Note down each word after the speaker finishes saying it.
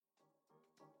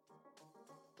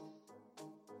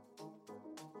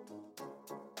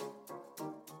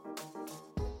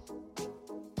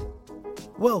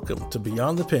Welcome to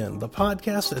Beyond the Pen, the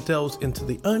podcast that delves into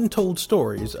the untold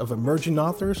stories of emerging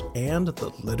authors and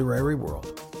the literary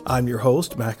world. I'm your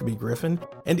host, Maccabee Griffin,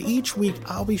 and each week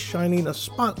I'll be shining a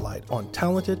spotlight on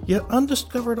talented yet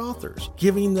undiscovered authors,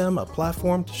 giving them a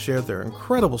platform to share their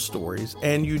incredible stories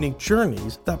and unique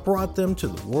journeys that brought them to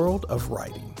the world of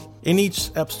writing. In each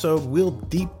episode, we'll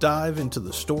deep dive into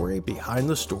the story behind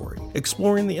the story,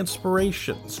 exploring the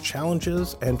inspirations,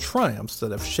 challenges, and triumphs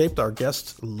that have shaped our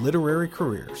guests' literary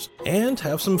careers, and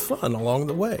have some fun along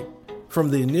the way. From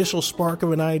the initial spark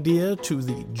of an idea to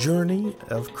the journey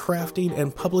of crafting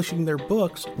and publishing their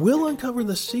books, we'll uncover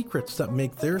the secrets that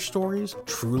make their stories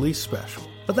truly special.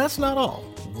 But that's not all.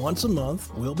 Once a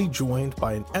month, we'll be joined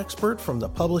by an expert from the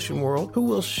publishing world who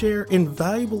will share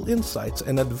invaluable insights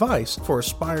and advice for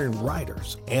aspiring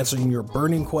writers, answering your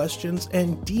burning questions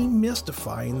and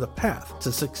demystifying the path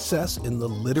to success in the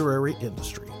literary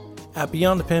industry. At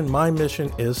Beyond the Pen, my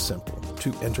mission is simple: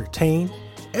 to entertain,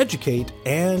 educate,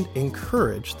 and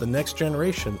encourage the next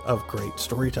generation of great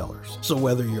storytellers. So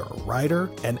whether you're a writer,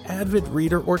 an avid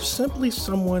reader, or simply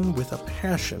someone with a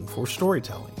passion for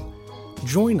storytelling,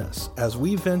 join us as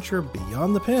we venture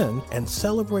beyond the pen and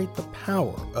celebrate the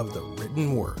power of the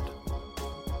written word.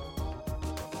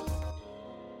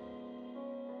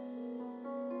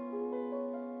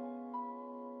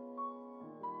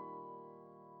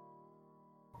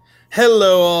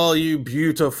 Hello, all you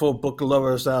beautiful book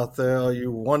lovers out there,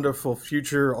 you wonderful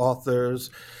future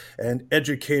authors and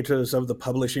educators of the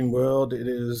publishing world. It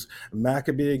is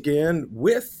Maccabee again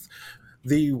with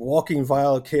the walking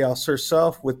vial of chaos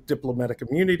herself, with diplomatic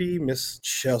immunity, Miss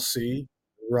Chelsea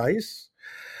Rice.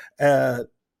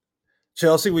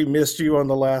 Chelsea, we missed you on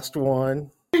the last one.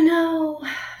 I know.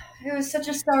 It was such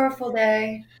a sorrowful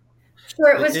day.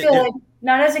 Sure, it was good.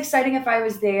 Not as exciting if I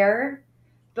was there,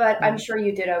 but I'm sure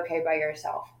you did okay by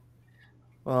yourself.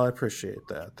 Well, I appreciate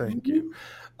that. Thank you.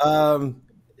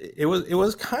 It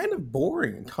was kind of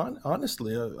boring,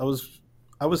 honestly.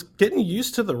 I was getting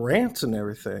used to the rants and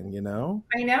everything, you know?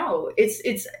 I know.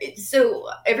 It's so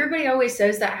everybody always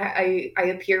says that I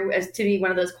appear as to be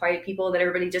one of those quiet people that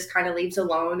everybody just kind of leaves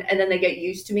alone, and then they get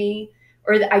used to me,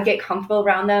 or I get comfortable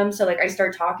around them. So like I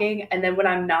start talking, and then when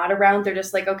I'm not around, they're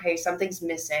just like, okay, something's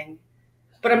missing.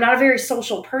 But I'm not a very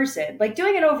social person. Like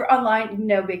doing it over online,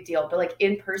 no big deal. But like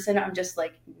in person, I'm just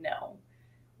like, no.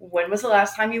 When was the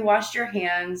last time you washed your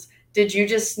hands? Did you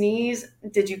just sneeze?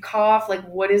 Did you cough? Like,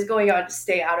 what is going on?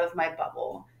 Stay out of my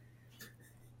bubble.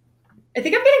 I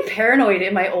think I'm getting paranoid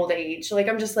in my old age. Like,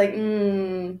 I'm just like,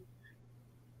 Yeah,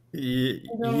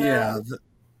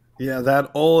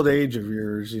 that old age of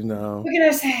yours, you know. What can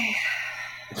I say?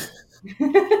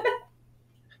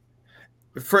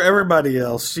 For everybody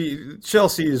else,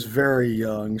 Chelsea is very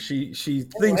young. She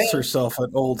thinks herself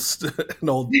an old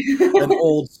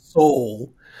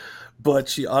soul, but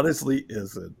she honestly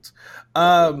isn't.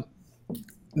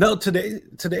 No,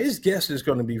 today's guest is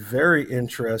going to be very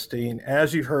interesting.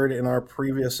 As you heard in our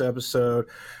previous episode,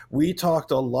 we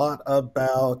talked a lot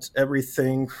about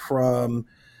everything from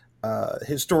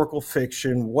historical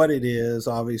fiction, what it is,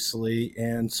 obviously,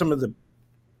 and some of the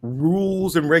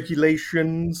rules and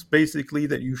regulations, basically,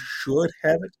 that you should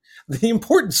have it. The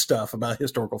important stuff about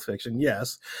historical fiction,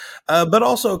 yes, but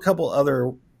also a couple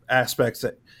other aspects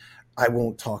that I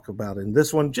won't talk about in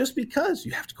this one, just because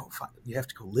you have to go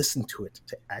listen to it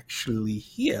to actually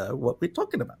hear what we're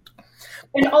talking about.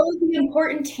 And all of the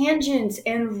important tangents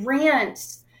and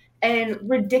rants and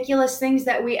ridiculous things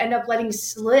that we end up letting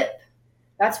slip.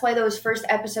 That's why those first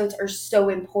episodes are so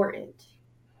important.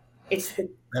 It's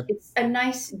a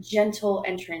nice, gentle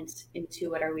entrance into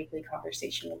what our weekly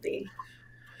conversation will be.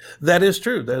 That is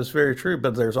true. That is very true.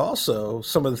 But there's also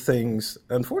some of the things,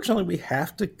 unfortunately, we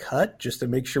have to cut just to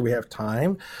make sure we have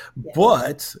time. Yes.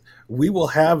 But we will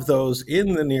have those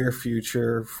in the near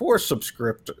future for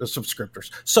subscribers.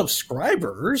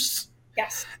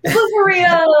 Yes. For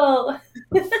real.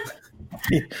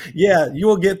 Yeah, you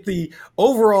will get the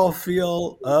overall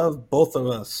feel of both of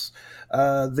us.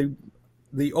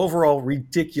 The overall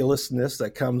ridiculousness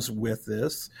that comes with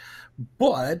this.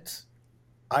 But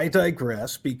I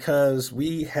digress, because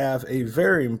we have a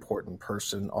very important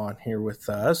person on here with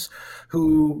us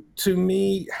who, to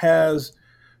me, has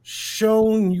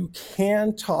shown you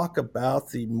can talk about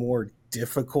the more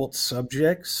difficult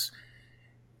subjects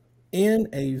in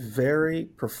a very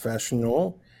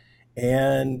professional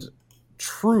and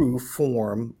true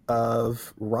form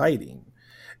of writing.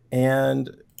 And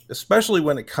especially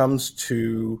when it comes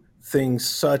to things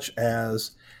such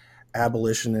as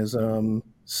abolitionism,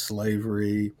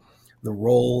 slavery, the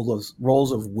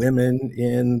roles of women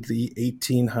in the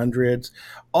 1800s,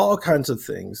 all kinds of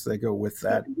things that go with The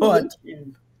that. But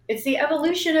evolution. It's the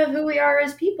evolution of who we are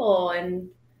as people and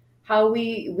how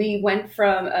we went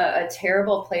from a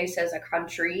terrible place as a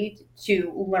country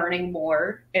to learning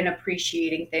more and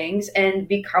appreciating things and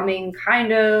becoming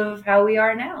kind of how we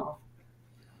are now.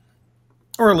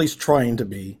 or at least trying to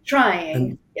be. Trying,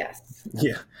 And yes.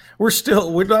 yeah,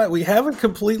 we haven't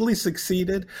completely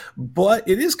succeeded, but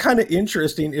it is kind of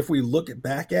interesting if we look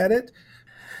back at it.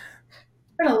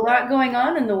 There's been a lot going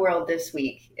on in the world this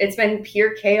week. It's been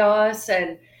pure chaos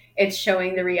and it's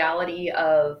showing the reality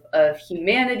of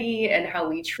humanity and how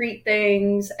we treat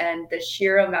things and the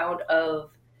sheer amount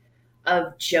of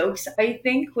jokes. I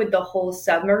think with the whole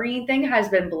submarine thing has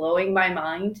been blowing my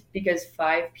mind because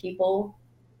 5 people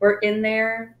were in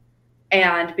there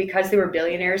and because they were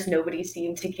billionaires nobody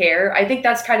seemed to care. I think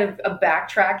that's kind of a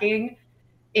backtracking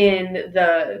in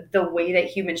the way that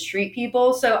humans treat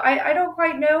people. So I don't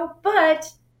quite know,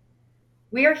 but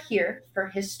we are here for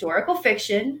historical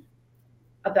fiction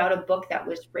about a book that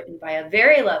was written by a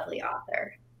very lovely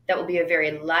author. That will be a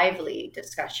very lively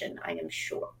discussion, I am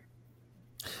sure.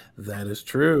 That is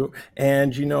true.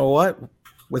 And you know what?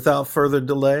 Without further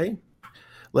delay,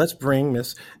 let's bring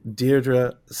Miss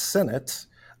Deirdre Sinnott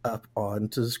up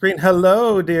onto the screen.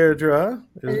 Hello, Deirdre.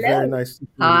 It was very Hello. nice to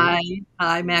see you.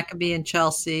 Hi, Maccabee and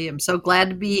Chelsea. I'm so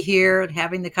glad to be here and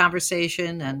having the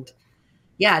conversation. And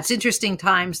yeah, it's interesting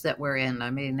times that we're in. I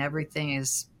mean, everything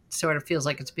is sort of feels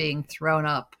like it's being thrown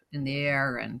up in the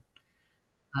air, and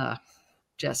uh,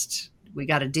 just we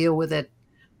got to deal with it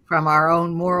from our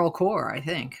own moral core, I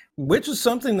think. Which is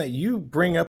something that you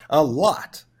bring up a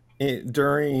lot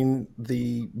during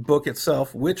the book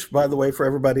itself, which, by the way, for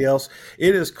everybody else,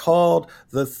 it is called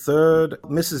The Third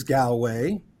Mrs.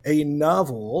 Galloway, a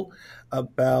novel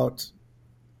about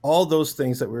all those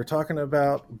things that we were talking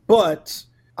about. But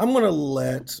I'm going to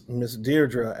let Miss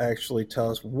Deirdre actually tell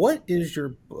us, what is your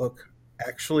book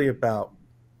actually about,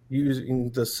 using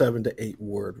the 7 to 8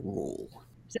 word rule?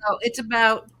 So it's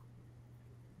about,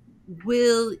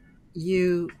 will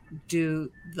you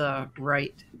do the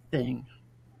right thing?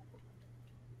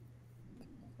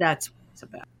 That's what it's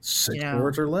about. 6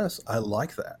 words or less. I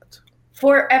like that.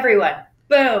 For everyone.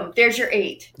 Boom. There's your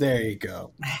 8. There you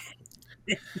go.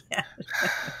 Yeah.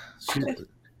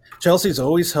 Chelsea's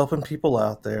always helping people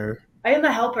out there. I am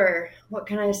a helper. What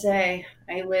can I say?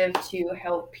 I live to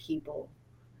help people.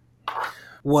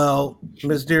 Well,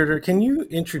 Ms. Deirdre, can you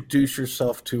introduce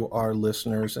yourself to our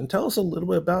listeners and tell us a little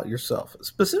bit about yourself?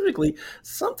 Specifically,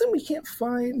 something we can't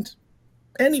find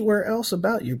anywhere else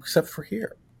about you except for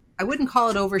here. I wouldn't call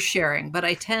it oversharing, but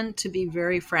I tend to be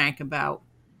very frank about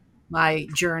my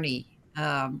journey.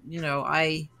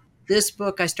 This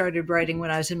book I started writing when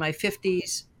I was in my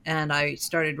 50s, and I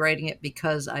started writing it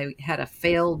because I had a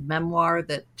failed memoir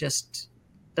that just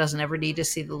doesn't ever need to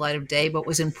see the light of day, but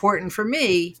was important for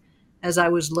me as I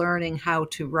was learning how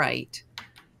to write,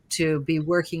 to be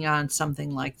working on something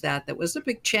like that. That was a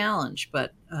big challenge,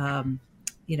 but the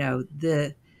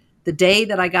day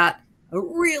that I got a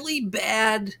really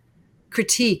bad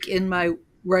critique in my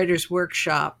writer's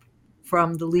workshop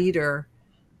from the leader,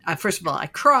 first of all, I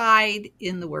cried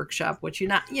in the workshop, which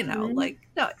no one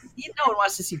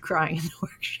wants to see you crying in the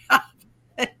workshop.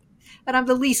 And I'm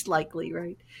the least likely,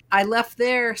 right? I left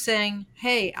there saying,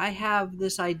 hey, I have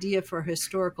this idea for a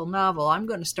historical novel. I'm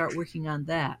going to start working on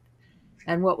that.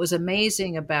 And what was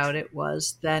amazing about it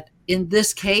was that in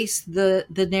this case, the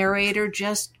narrator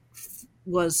just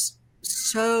was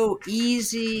so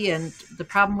easy. And the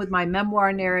problem with my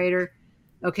memoir narrator,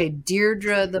 okay,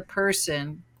 Deirdre the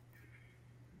person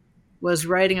was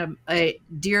writing a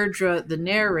Deirdre the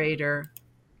narrator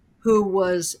who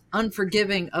was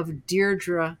unforgiving of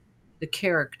Deirdre the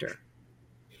character.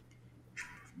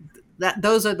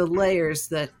 Those are the layers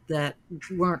that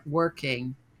weren't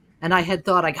working. And I had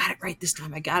thought, I got it right this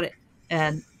time, I got it.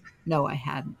 And no, I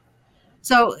hadn't.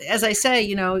 So as I say,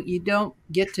 you don't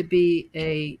get to be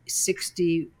a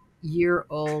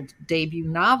 60-year-old debut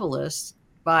novelist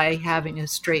by having a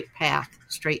straight path,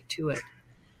 straight to it.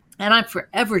 And I'm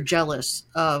forever jealous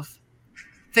of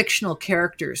fictional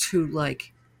characters who,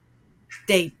 like,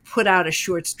 they put out a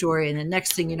short story and the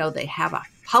next thing you know, they have a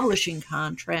publishing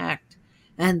contract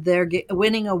and they're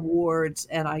winning awards.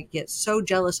 And I get so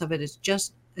jealous of it.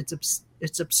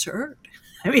 It's absurd.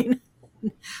 I mean,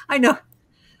 I know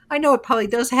it probably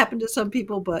does happen to some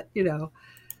people, but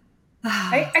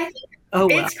I think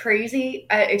it's crazy,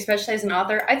 especially as an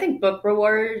author. I think book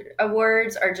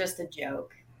awards are just a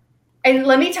joke. And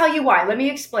let me tell you why. Let me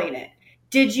explain it.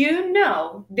 Did you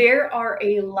know there are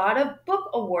a lot of book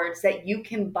awards that you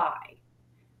can buy?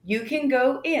 You can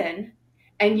go in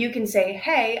and you can say,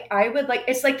 hey, I would like,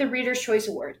 it's like the Reader's Choice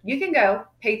Award. You can go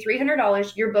pay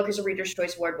 $300. Your book is a Reader's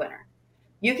Choice Award winner.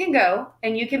 You can go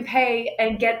and you can pay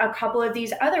and get a couple of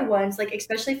these other ones, like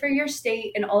especially for your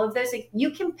state and all of those. Like,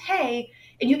 you can pay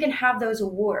and you can have those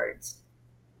awards.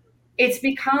 It's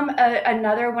become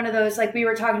another one of those, like we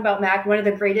were talking about, Mac, one of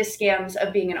the greatest scams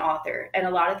of being an author, and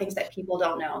a lot of things that people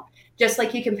don't know. Just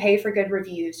like you can pay for good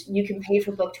reviews, you can pay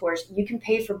for book tours, you can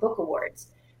pay for book awards,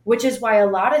 which is why a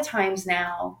lot of times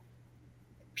now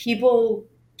people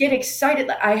get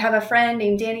excited. I have a friend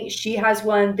named Danny. She has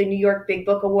won the New York Big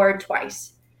Book Award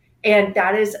twice. And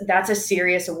that's a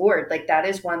serious award. Like, that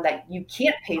is one that you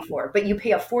can't pay for, but you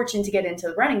pay a fortune to get into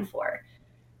the running for.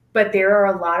 But there are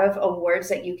a lot of awards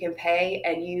that you can pay,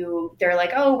 and they're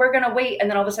like, oh, we're going to wait. And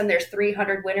then all of a sudden there's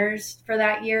 300 winners for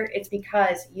that year. It's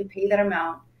because you pay that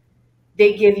amount.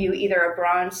 They give you either a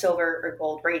bronze, silver, or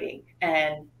gold rating.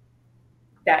 And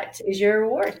that is your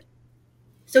award.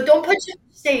 So don't put your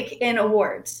stake in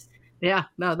awards. Yeah,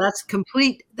 no, that's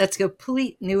complete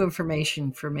new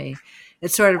information for me.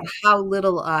 It's sort of how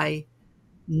little I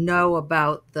know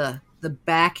about the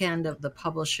back end of the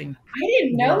publishing. I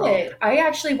didn't know world. it. I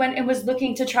actually went and was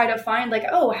looking to try to find, like,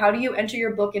 oh, how do you enter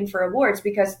your book in for awards?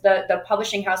 Because the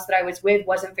publishing house that I was with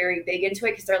wasn't very big into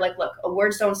it, because they're like, look,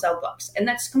 awards don't sell books. And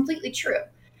that's completely true.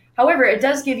 However, it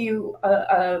does give you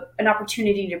an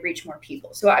opportunity to reach more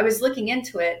people. So I was looking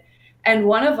into it, and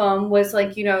one of them was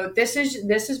like, this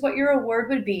is what your award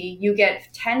would be. You get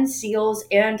 10 seals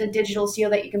and a digital seal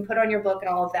that you can put on your book and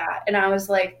all of that. And I was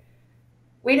like,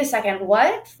 wait a second,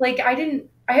 what? Like, I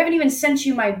haven't even sent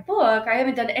you my book. I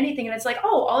haven't done anything. And it's like,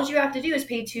 oh, all you have to do is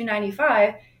pay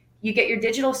 $2.95. You get your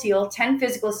digital seal, 10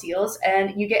 physical seals,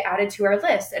 and you get added to our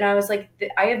list. And I was like,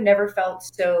 I have never felt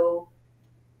so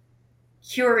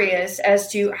curious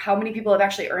as to how many people have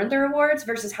actually earned their awards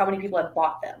versus how many people have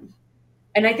bought them.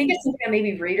 And I think it's something that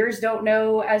maybe readers don't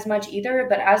know as much either,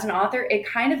 but as an author, it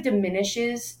kind of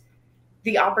diminishes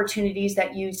the opportunities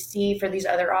that you see for these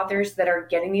other authors that are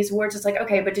getting these awards. It's like,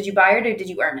 okay, but did you buy it or did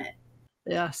you earn it?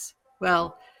 Yes.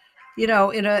 Well,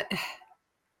 it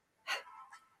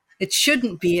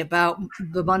shouldn't be about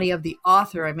the money of the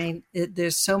author. I mean,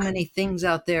 there's so many things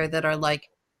out there that are like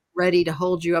ready to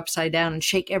hold you upside down and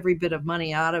shake every bit of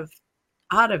money out of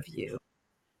you,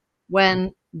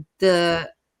 when the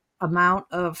amount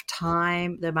of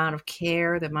time, the amount of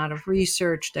care, the amount of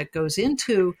research that goes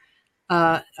into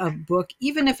a book,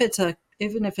 even if it's a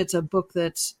book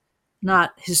that's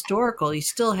not historical, you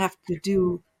still have to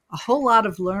do a whole lot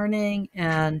of learning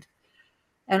and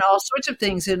all sorts of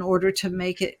things in order to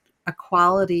make it a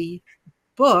quality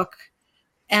book.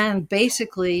 And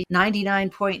basically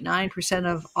 99.9%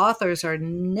 of authors are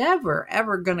never,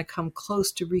 ever going to come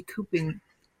close to recouping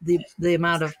the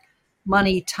amount of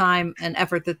money, time, and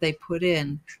effort that they put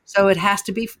in. So it has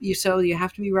to be, you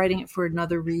have to be writing it for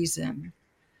another reason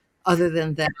other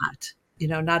than that.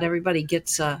 Not everybody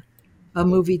gets a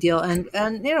movie deal. And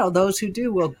those who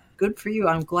do, well, good for you.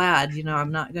 I'm glad.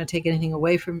 I'm not going to take anything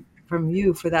away from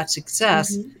you for that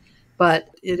success. Mm-hmm. But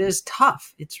it is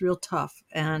tough. It's real tough.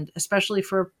 And especially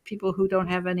for people who don't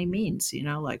have any means,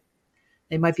 like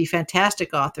they might be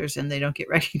fantastic authors and they don't get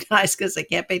recognized because they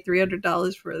can't pay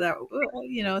 $300 for that.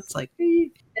 It's like.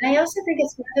 And I also think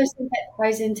it's one of those things that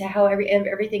ties into how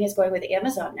everything is going with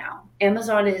Amazon now.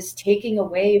 Amazon is taking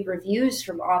away reviews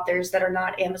from authors that are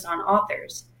not Amazon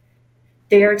authors.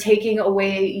 They are taking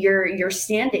away your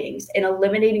standings and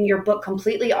eliminating your book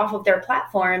completely off of their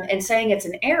platform and saying it's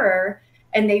an error,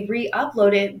 and they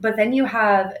re-upload it, but then you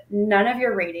have none of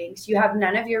your ratings, you have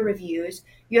none of your reviews,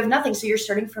 you have nothing, so you're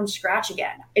starting from scratch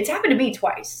again. It's happened to me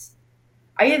twice.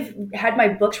 I have had my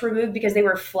books removed because they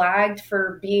were flagged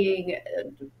for being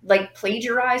like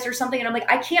plagiarized or something, and I'm like,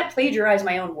 I can't plagiarize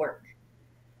my own work.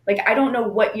 Like, I don't know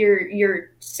what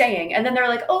you're saying. And then they're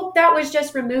like, oh, that was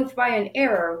just removed by an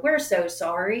error. We're so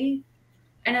sorry.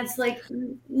 And it's like,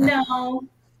 no,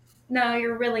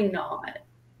 you're really not.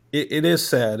 It is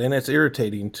sad, and it's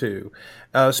irritating too.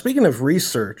 Speaking of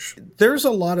research, there's a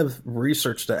lot of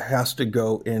research that has to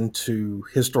go into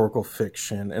historical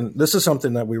fiction. And this is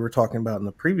something that we were talking about in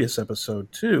the previous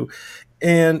episode too.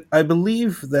 And I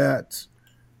believe that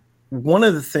one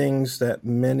of the things that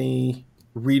many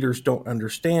readers don't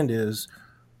understand is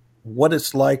what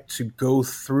it's like to go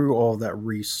through all that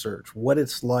research, what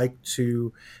it's like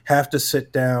to have to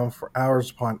sit down for hours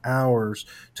upon hours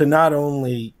to not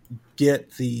only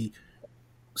get the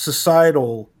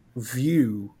societal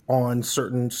view on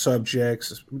certain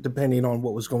subjects, depending on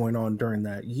what was going on during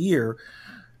that year,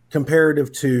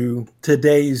 comparative to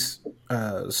today's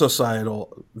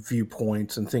societal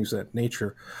viewpoints and things of that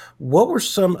nature. What were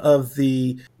some of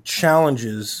the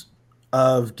challenges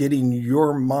of getting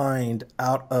your mind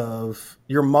out of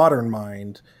your modern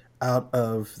mind out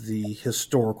of the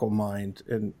historical mind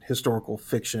and historical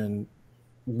fiction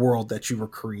world that you were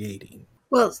creating?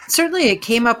 Well, certainly it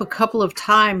came up a couple of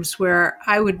times where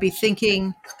I would be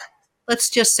thinking, let's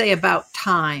just say about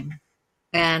time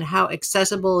and how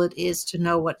accessible it is to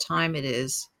know what time it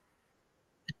is,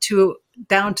 to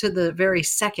down to the very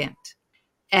second,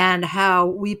 and how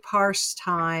we parse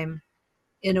time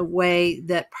in a way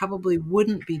that probably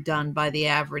wouldn't be done by the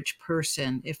average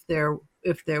person if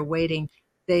they're waiting.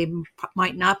 They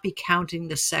might not be counting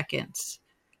the seconds.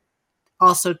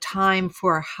 Also, time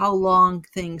for how long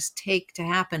things take to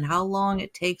happen, how long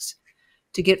it takes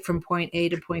to get from point A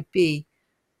to point B,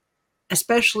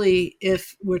 especially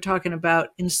if we're talking about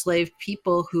enslaved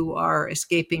people who are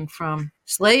escaping from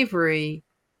slavery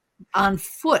on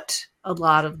foot, a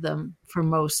lot of them for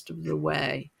most of the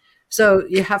way. So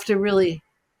you have to really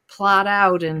plot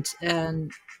out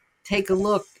and take a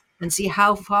look and see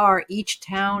how far each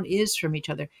town is from each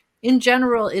other. In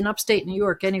general, in upstate New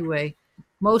York anyway,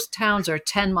 most towns are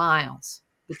 10 miles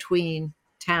between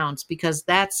towns because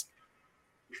that's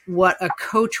what a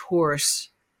coach horse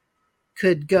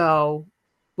could go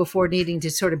before needing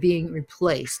to sort of being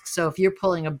replaced. So if you're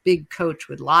pulling a big coach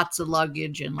with lots of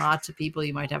luggage and lots of people,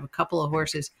 you might have a couple of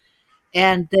horses,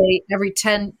 and they every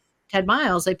 10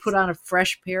 miles they put on a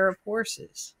fresh pair of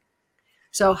horses.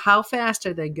 So how fast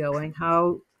are they going?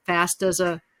 How fast does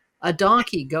a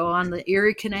donkey go on the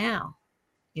Erie Canal?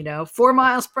 4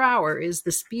 miles per hour is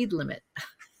the speed limit.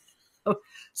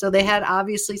 So they had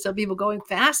obviously some people going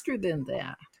faster than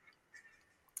that.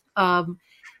 And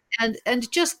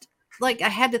just like I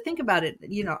had to think about it,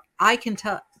 I can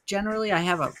tell generally I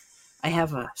have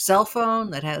a cell phone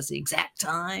that has the exact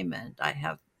time, and I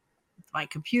have my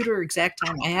computer exact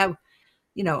time. I have,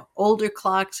 older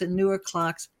clocks and newer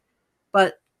clocks,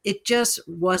 but it just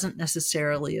wasn't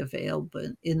necessarily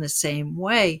available in the same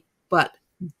way. But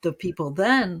the people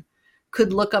then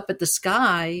could look up at the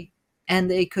sky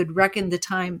and they could reckon the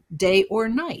time day or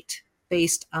night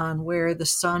based on where the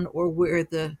sun or where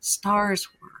the stars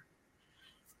were.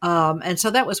 And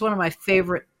so that was one of my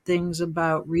favorite things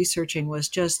about researching, was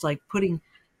just like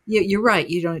you're right.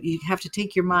 You have to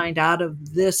take your mind out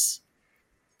of this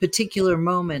particular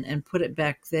moment and put it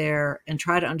back there and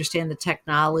try to understand the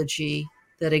technology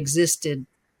that existed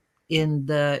in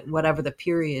the whatever the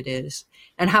period is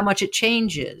and how much it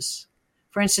changes.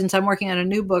 For instance, I'm working on a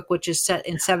new book which is set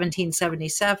in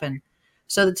 1777.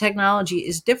 So the technology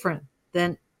is different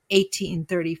than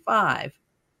 1835.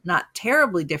 Not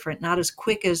terribly different, not as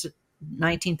quick as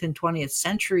 19th and 20th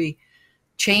century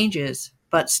changes,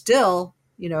 but still,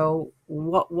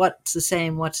 what's the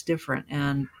same, what's different,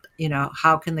 and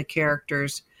how can the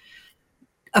characters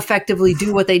effectively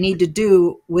do what they need to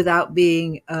do without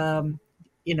being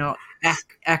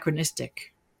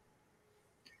anachronistic.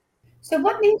 So,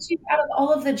 what makes you, out of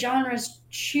all of the genres,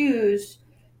 choose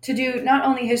to do not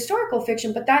only historical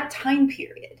fiction, but that time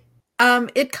period?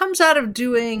 It comes out of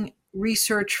doing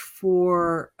research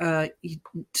for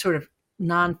sort of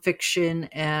nonfiction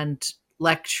and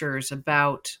lectures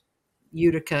about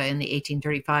Utica in the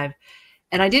 1835.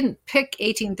 And I didn't pick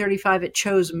 1835, it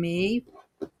chose me.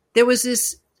 There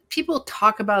was people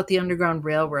talk about the Underground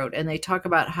Railroad, and they talk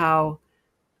about how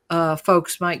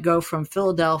folks might go from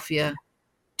Philadelphia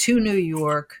to New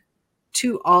York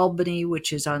to Albany,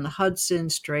 which is on the Hudson,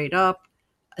 straight up,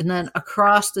 and then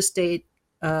across the state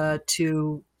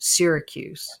to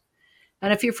Syracuse.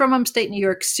 And if you're from upstate New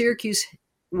York, Syracuse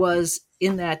was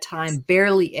in that time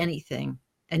barely anything,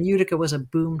 and Utica was a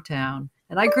boom town.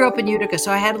 And I grew up in Utica,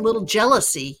 so I had a little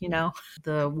jealousy,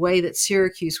 the way that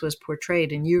Syracuse was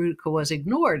portrayed and Utica was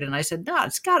ignored. And I said, no,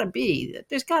 there's got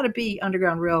to be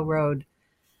Underground Railroad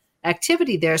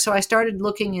activity there. So I started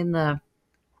looking in the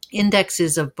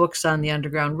indexes of books on the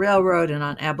Underground Railroad and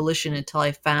on abolition until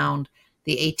I found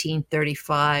the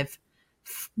 1835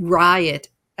 riot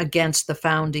against the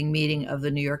founding meeting of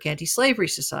the New York Anti-Slavery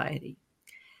Society.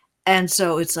 And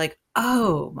so it's like,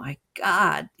 oh my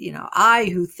God, I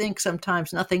who think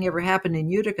sometimes nothing ever happened in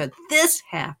Utica, this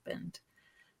happened.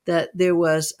 That there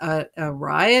was a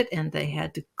riot and they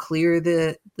had to clear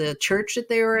the church that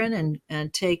they were in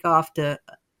and take off to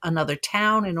another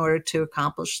town in order to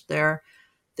accomplish their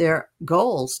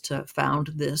goals to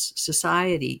found this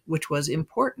society, which was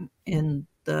important in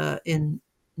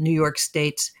New York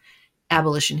State's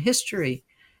abolition history.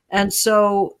 And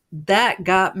so that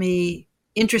got me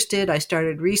interested. I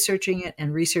started researching it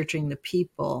and researching the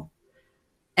people.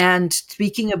 and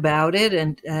speaking about it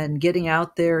and getting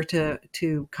out there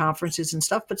to conferences and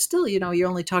stuff. But still, you're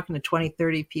only talking to 20,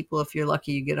 30 people. If you're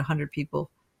lucky, you get 100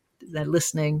 people that are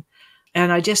listening.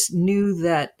 And I just knew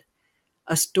that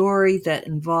a story that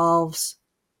involves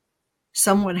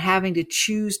someone having to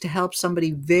choose to help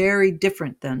somebody very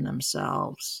different than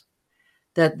themselves,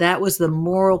 that was the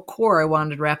moral core I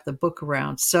wanted to wrap the book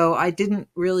around. So I didn't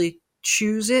really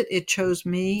choose it. It chose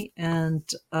me. And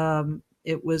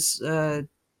it was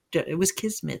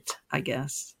Kismet, I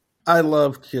guess. I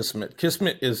love Kismet.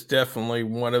 Kismet is definitely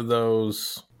one of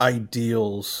those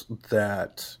ideals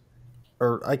that,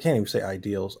 or I can't even say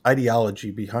ideals,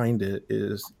 ideology behind it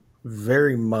is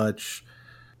very much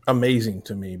amazing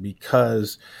to me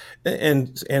because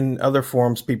and in other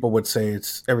forms people would say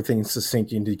it's everything's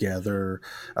syncing together,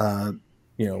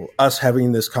 us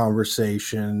having this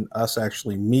conversation, us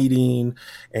actually meeting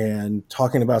and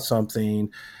talking about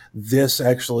something, this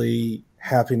actually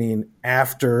happening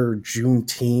after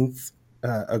Juneteenth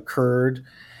occurred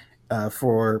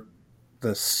for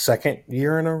the third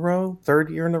year in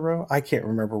a row. I can't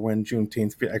remember when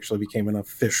Juneteenth actually became an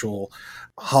official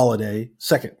holiday.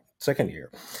 Second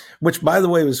year, which by the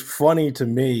way was funny to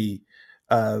me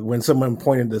when someone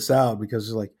pointed this out,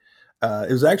 because like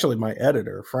it was actually my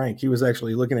editor Frank. He was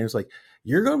actually looking at it, was like,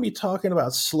 you're going to be talking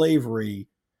about slavery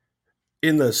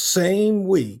in the same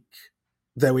week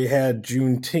that we had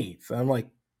Juneteenth. I'm like,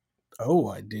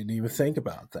 oh, I didn't even think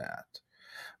about that.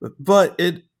 But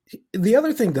the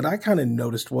other thing that I kind of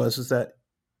noticed is that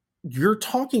you're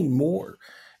talking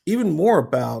even more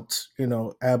about,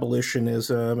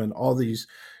 abolitionism and all these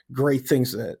great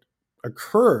things that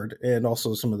occurred, and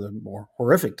also some of the more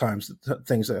horrific things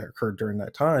that occurred during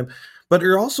that time. But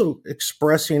you're also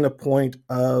expressing a point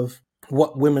of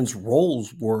what women's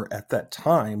roles were at that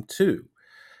time too,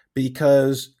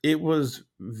 because it was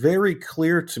very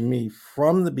clear to me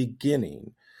from the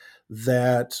beginning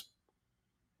that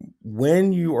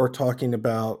when you are talking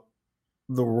about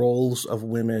the roles of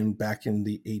women back in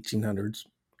the 1800s,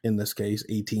 in this case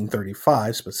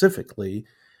 1835 specifically,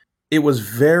 it was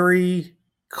very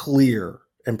clear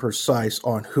and precise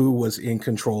on who was in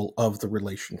control of the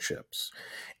relationships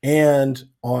and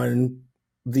on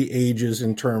the ages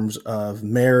in terms of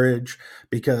marriage,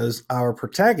 because our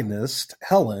protagonist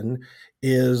Helen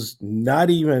is not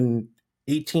even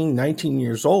 18, 19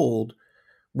 years old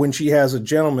when she has a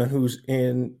gentleman who's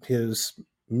in his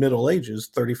middle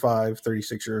ages, 35,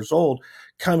 36 years old,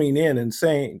 coming in and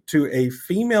saying to a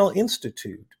female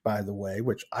institute, by the way,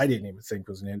 which I didn't even think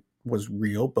was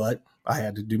real, but I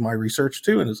had to do my research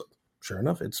too. And it's, sure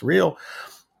enough, it's real,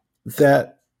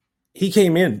 that he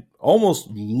came in almost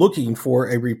looking for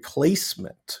a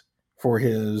replacement for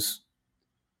his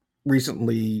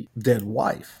recently dead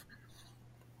wife.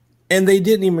 And they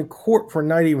didn't even court for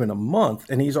not even a month.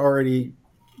 And he's already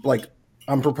like,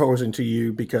 I'm proposing to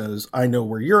you because I know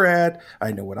where you're at.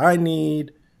 I know what I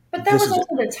need. But that was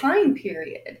also the time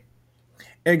period.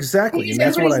 Exactly. And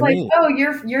that's what I mean. Oh,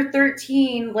 you're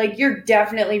 13. Like, you're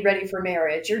definitely ready for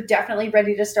marriage. You're definitely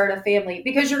ready to start a family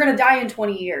because you're going to die in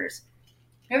 20 years.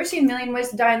 You ever seen A Million Ways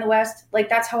to Die in the West? Like,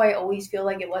 that's how I always feel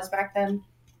like it was back then.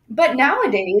 But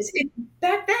nowadays,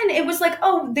 back then, it was like,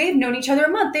 oh, they've known each other a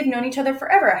month. They've known each other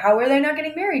forever. How are they not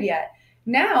getting married yet?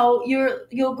 Now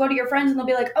you'll go to your friends and they'll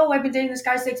be like, oh, I've been dating this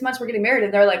guy 6 months. We're getting married.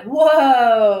 And they're like,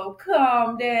 whoa,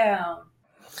 calm down.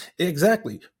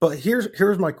 Exactly. But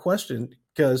here's my question,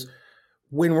 because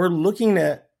when we're looking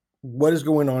at what is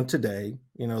going on today,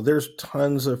 there's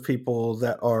tons of people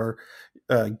that are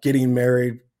getting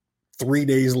married 3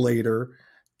 days later,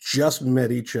 just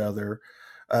met each other,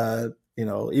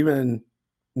 even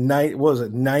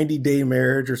 90-day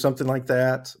marriage or something like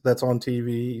that, that's on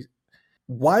TV.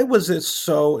 Why was it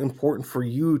so important for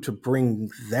you to bring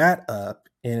that up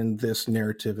in this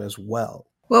narrative as well?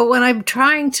 Well, when I'm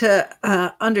trying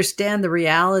to understand the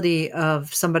reality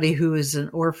of somebody who is an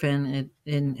orphan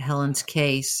in Helen's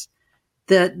case,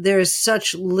 that there's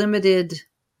such limited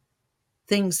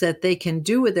things that they can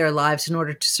do with their lives in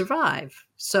order to survive.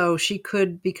 So she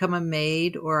could become a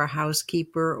maid or a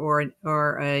housekeeper or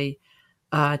a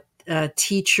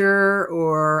teacher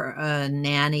or a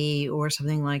nanny or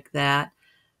something like that.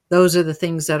 Those are the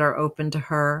things that are open to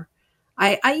her.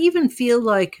 I even feel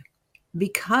like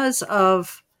because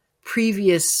of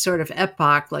previous sort of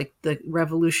epoch, like the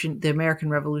American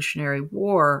Revolutionary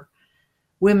War,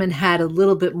 women had a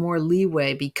little bit more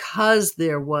leeway because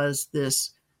there was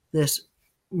this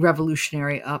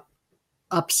revolutionary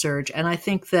upsurge. And I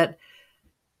think that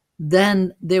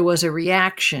then there was a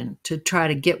reaction to try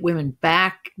to get women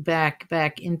back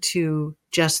into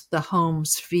just the home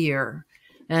sphere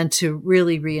and to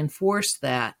really reinforce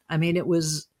that. I mean, it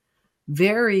was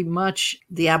very much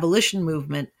the abolition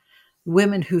movement,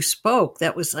 women who spoke,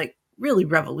 that was like really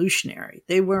revolutionary.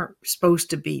 They weren't supposed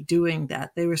to be doing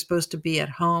that. They were supposed to be at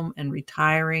home and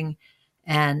retiring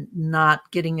and not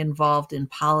getting involved in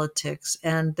politics.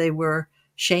 And they were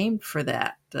shamed for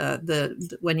that.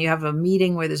 When you have a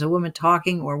meeting where there's a woman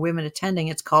talking or women attending,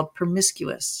 it's called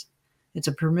promiscuous. It's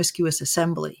a promiscuous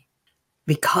assembly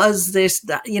because there's,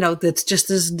 that's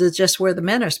just where the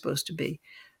men are supposed to be.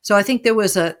 So I think there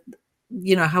was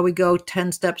how we go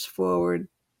 10 steps forward,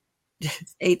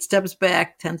 8 steps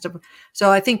back, 10 steps.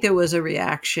 So I think there was a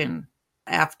reaction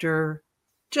after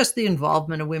just the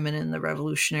involvement of women in the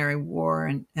Revolutionary War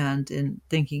and in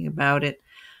thinking about it.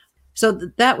 So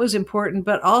that was important,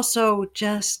 but also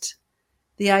just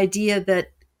the idea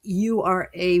that you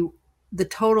are the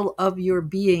total of your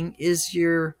being is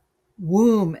your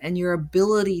womb and your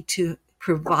ability to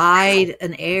provide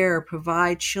an heir,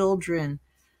 provide children.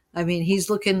 I mean, he's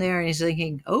looking there and he's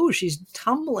thinking, oh, she's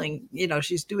tumbling,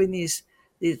 she's doing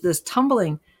this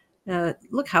tumbling.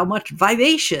 Look how much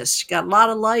vivacious. She got a lot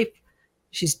of life.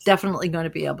 She's definitely going to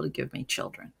be able to give me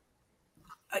children.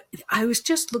 I was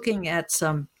just looking at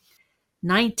some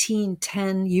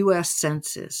 1910 U.S.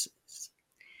 census,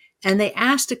 and they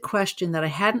asked a question that I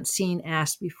hadn't seen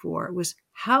asked before. It was,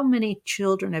 how many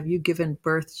children have you given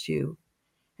birth to,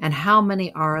 and how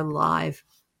many are alive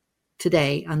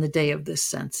today on the day of this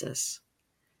census?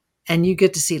 And you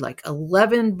get to see like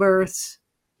 11 births,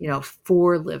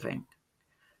 4 living.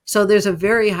 So there's a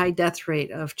very high death rate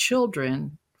of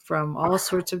children from all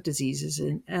sorts of diseases.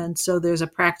 And so there's a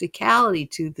practicality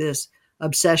to this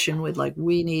obsession with like,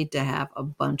 we need to have a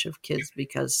bunch of kids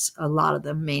because a lot of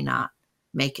them may not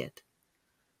make it.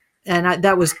 And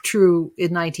that was true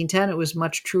in 1910. It was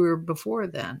much truer before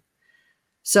then.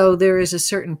 So there is a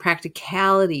certain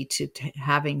practicality to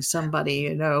having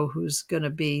somebody, who's going to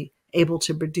be able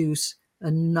to produce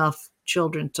enough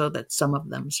children so that some of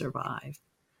them survive.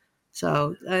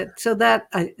 So that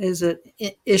is an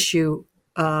issue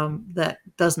that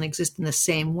doesn't exist in the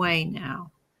same way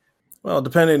now. Well,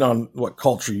 depending on what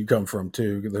culture you come from,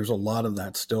 too, there's a lot of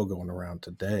that still going around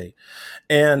today.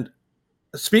 And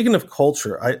speaking of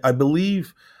culture, I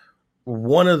believe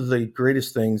one of the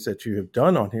greatest things that you have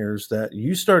done on here is that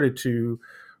you started to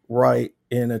write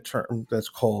in a term that's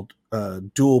called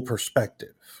dual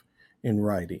perspective in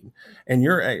writing. And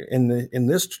you're in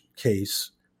this case,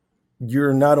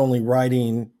 you're not only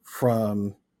writing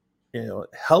from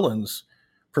Helen's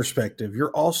perspective,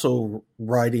 you're also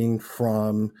writing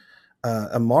from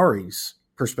Amari's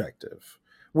perspective,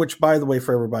 which, by the way,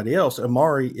 for everybody else,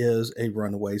 Amari is a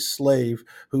runaway slave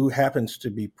who happens to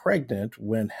be pregnant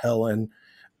when Helen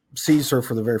sees her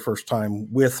for the very first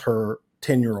time with her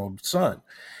 10-year-old son.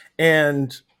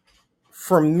 And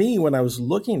for me, when I was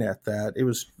looking at that, it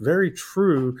was very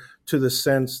true to the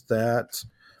sense that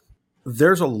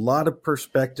there's a lot of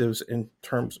perspectives in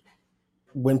terms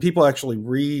when people actually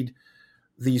read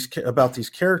about these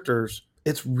characters.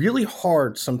 It's really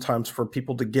hard sometimes for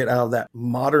people to get out of that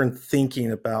modern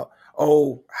thinking about,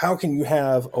 oh, how can you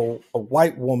have a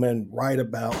white woman write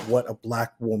about what a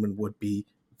black woman would be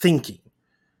thinking?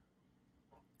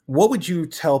 What would you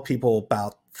tell people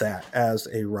about that as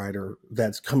a writer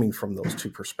that's coming from those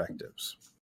two perspectives?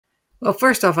 Well,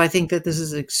 first off, I think that this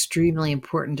is an extremely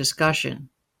important discussion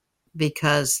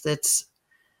because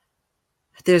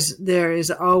there is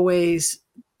always,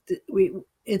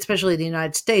 especially in the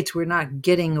United States, we're not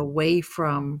getting away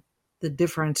from the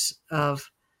difference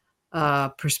of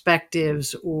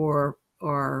perspectives or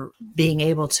being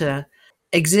able to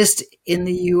exist in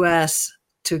the U.S.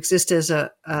 To exist as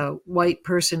a white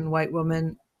person, white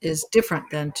woman, is different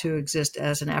than to exist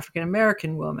as an African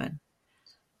American woman.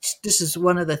 This is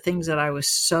one of the things that I was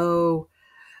so,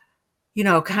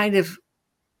 kind of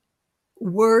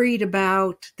worried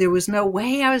about. There was no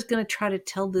way I was going to try to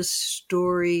tell this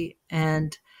story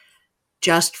and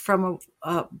just from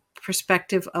a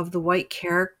perspective of the white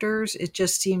characters. It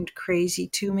just seemed crazy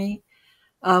to me.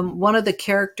 One of the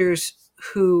characters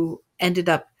who ended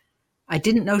up, I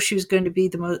didn't know she was going to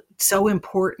be so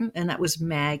important, and that was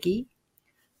Maggie,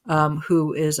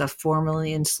 who is a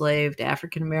formerly enslaved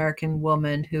African-American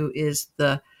woman who is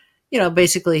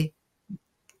basically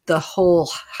the whole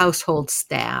household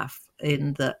staff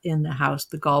in the house,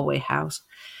 the Galway house.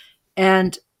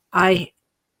 And I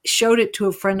showed it to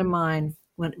a friend of mine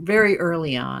very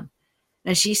early on.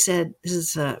 And she said, this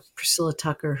is Priscilla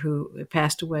Tucker, who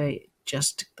passed away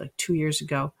just like 2 years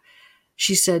ago.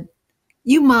 She said,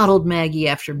 you modeled Maggie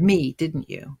after me, didn't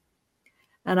you?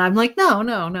 And I'm like, no,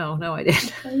 I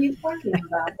didn't. What are you talking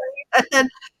about? And then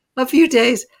a few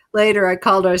days later I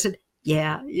called her. I said,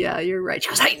 yeah, you're right. She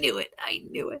goes, I knew it. I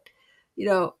knew it.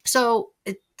 So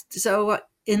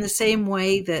in the same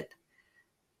way that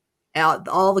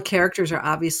all the characters are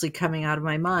obviously coming out of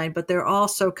my mind, but they're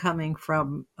also coming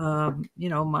from,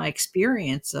 my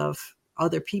experience of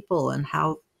other people and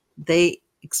how they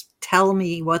tell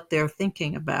me what they're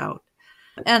thinking about.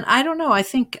 And I don't know. I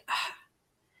think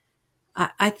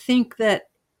that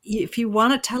if you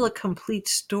want to tell a complete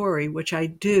story, which I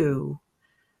do,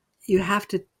 you have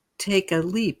to take a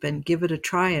leap and give it a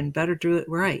try and better do it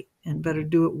right and better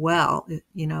do it well,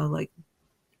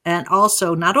 and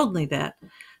also not only that,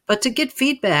 but to get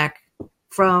feedback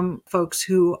from folks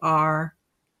who are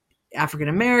African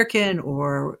American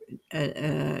or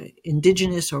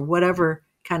indigenous or whatever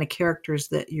kind of characters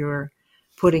that you're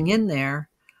putting in there.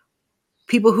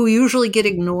 People who usually get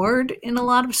ignored in a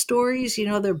lot of stories,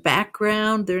 their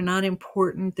background, they're not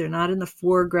important, they're not in the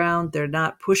foreground, they're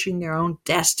not pushing their own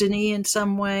destiny in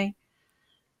some way.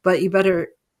 But you better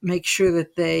make sure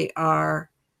that they are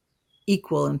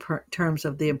equal in terms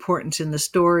of the importance in the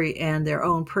story and their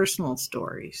own personal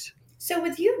stories. So,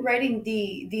 with you writing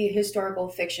the historical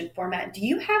fiction format, do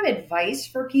you have advice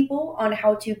for people on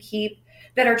how to keep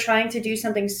that are trying to do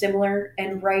something similar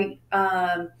and write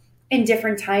in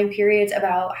different time periods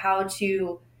about how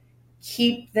to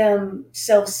keep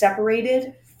themselves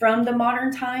separated from the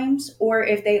modern times, or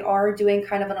if they are doing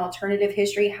kind of an alternative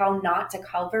history, how not to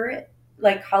color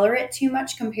it too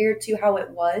much compared to how it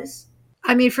was?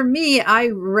 I mean, for me, I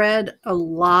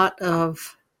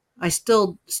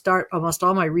still start almost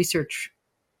all my research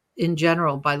in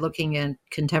general by looking at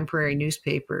contemporary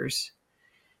newspapers.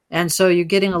 And so you're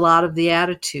getting a lot of the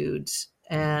attitudes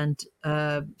and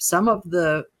some of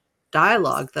the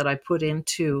dialogue that I put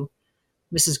into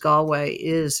Mrs. Galway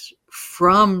is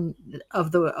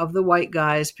of the white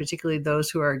guys, particularly those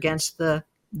who are against the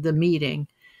meeting,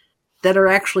 that are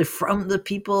actually from the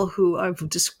people who I've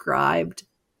described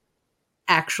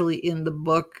actually in the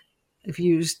book. I've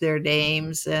used their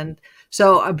names. And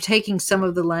so I'm taking some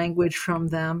of the language from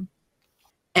them.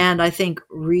 And I think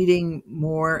reading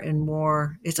more and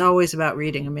more, it's always about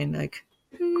reading. I mean, I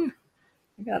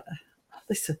got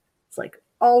this. It's like,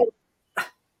 oh,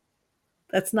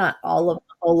 that's not all of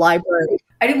the whole library.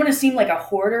 I didn't want to seem like a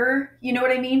hoarder, you know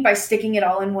what I mean, by sticking it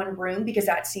all in one room because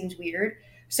that seems weird.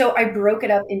 So I broke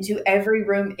it up into every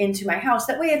room into my house.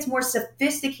 That way it's more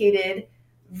sophisticated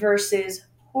versus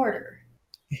hoarder.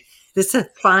 This is a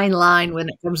fine line when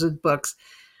it comes with books.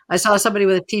 I saw somebody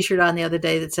with a T-shirt on the other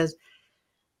day that says,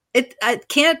 it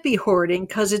can't be hoarding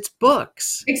because it's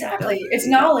books. Exactly. It's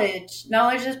knowledge.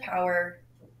 Knowledge is power.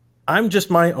 I'm just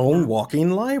my own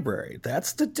walking library.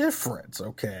 That's the difference,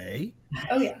 okay?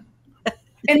 Oh, yeah.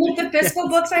 And like the physical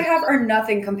books I have are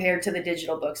nothing compared to the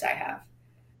digital books I have.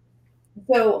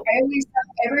 So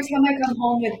every time I come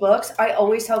home with books, I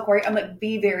always tell Corey, I'm like,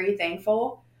 be very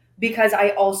thankful because I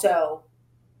also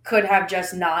could have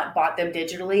just not bought them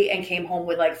digitally and came home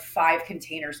with like 5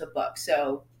 containers of books.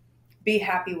 So be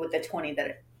happy with the 20 that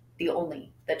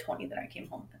I came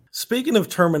home with. Speaking of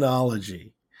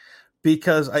terminology,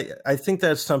 because I think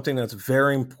that's something that's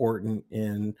very important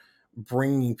in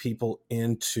bringing people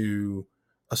into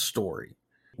a story.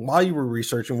 While you were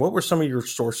researching, what were some of your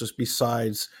sources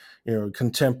besides,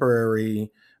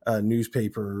 contemporary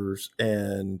newspapers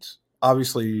and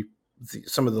obviously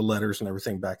some of the letters and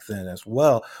everything back then as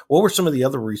well? What were some of the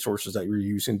other resources that you were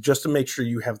using just to make sure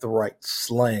you have the right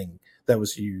slang that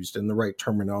was used and the right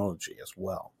terminology as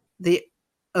well? The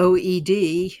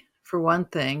OED, for one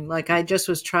thing. Like I just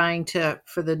was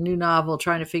for the new novel,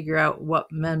 trying to figure out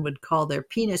what men would call their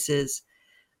penises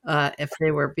if they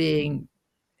were being,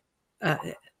 The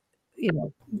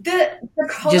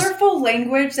colorful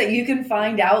language that you can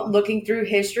find out looking through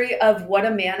history of what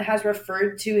a man has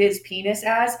referred to his penis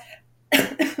as,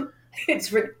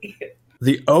 it's ridiculous.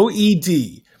 The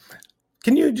OED.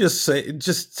 Can you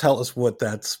just tell us what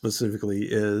that specifically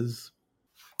is?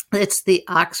 It's the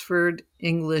Oxford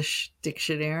English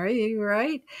Dictionary,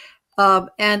 right?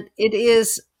 And it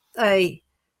is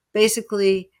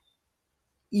basically,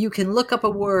 you can look up a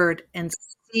word and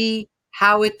see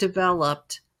how it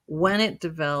developed, when it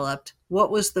developed,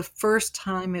 what was the first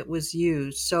time it was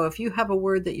used. So if you have a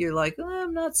word that you're like, oh,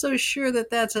 I'm not so sure that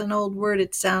that's an old word,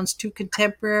 it sounds too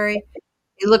contemporary,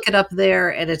 you look it up there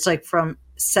and it's like from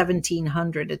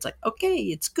 1700. It's like, okay,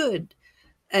 it's good.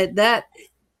 That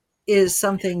is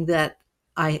something that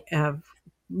I have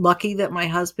lucky that my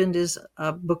husband is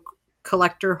a book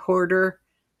collector, hoarder.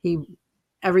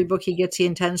 Every book he gets, he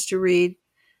intends to read.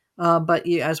 But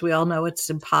as we all know, it's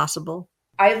impossible.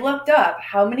 I looked up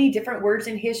how many different words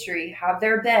in history have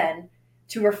there been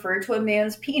to refer to a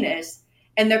man's penis,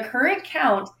 and the current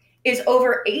count is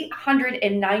over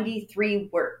 893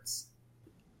 words.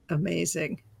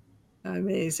 Amazing.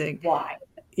 Why?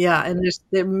 Yeah, and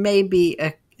there may be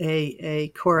a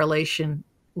correlation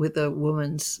with a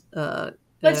woman's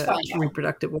Let's find out.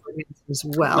 reproductive organs as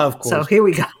well. Of course. So here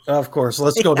we go. Of course.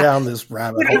 Let's go down this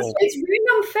rabbit hole. It's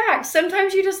random facts.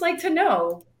 Sometimes you just like to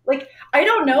know. Like, I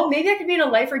don't know. Maybe I could be in a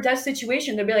life or death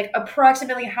situation. There'd be like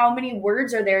approximately how many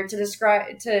words are there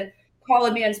to call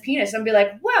a man's penis. And I'd be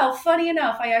like, well, funny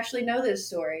enough, I actually know this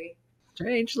story.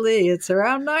 Strangely, it's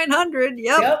around 900.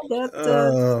 Yep.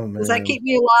 Does that keep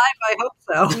me alive? I hope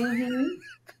so. Mm-hmm.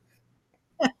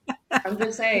 I'm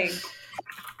just saying.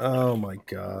 Oh my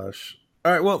gosh.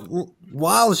 All right. Well,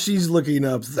 while she's looking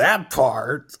up that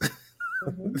part,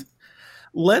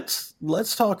 let's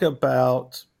talk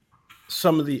about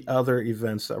some of the other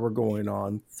events that were going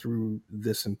on through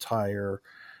this entire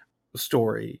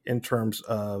story in terms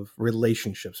of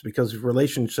relationships, because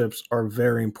relationships are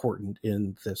very important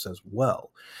in this as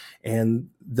well, and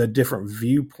the different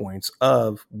viewpoints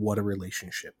of what a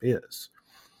relationship is.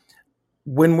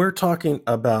 When we're talking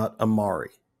about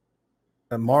Amari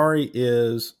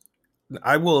is,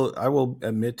 I will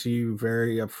admit to you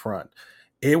very upfront,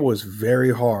 it was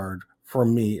very hard for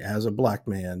me as a Black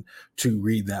man to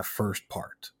read that first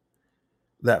part.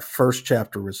 That first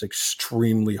chapter was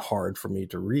extremely hard for me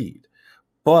to read,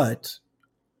 but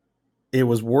it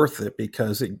was worth it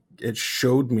because it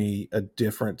showed me a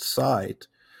different side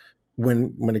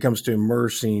when it comes to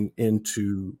immersing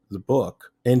into the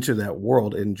book, into that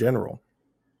world in general.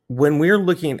 When we're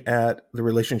looking at the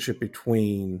relationship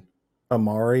between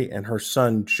Amari and her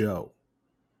son, Joe,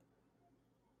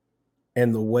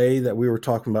 and the way that we were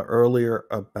talking about earlier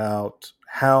about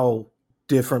how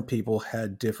different people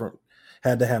had to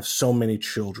have so many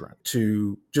children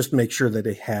to just make sure that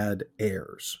they had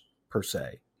heirs, per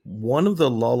se. One of the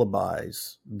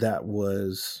lullabies that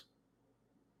was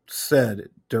said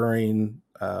during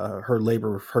her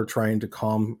labor, of her trying to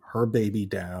calm her baby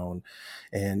down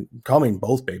and calming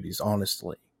both babies,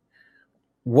 honestly.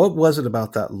 What was it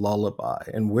about that lullaby,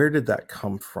 and where did that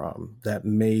come from that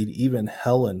made even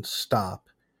Helen stop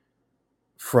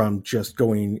from just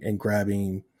going and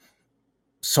grabbing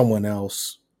someone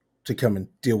else to come and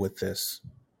deal with this?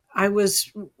 I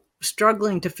was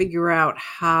struggling to figure out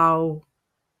how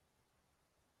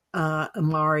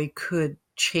Amari could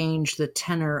change the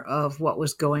tenor of what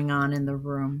was going on in the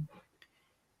room,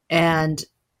 and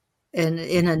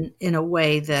in a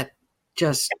way that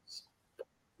just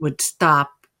would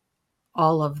stop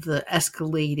all of the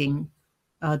escalating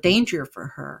danger for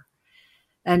her.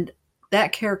 And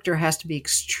that character has to be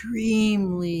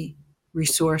extremely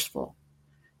resourceful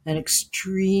and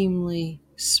extremely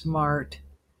smart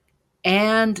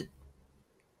and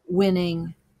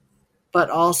winning, but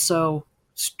also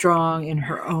strong in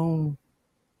her own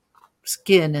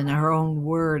skin and her own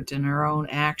words and her own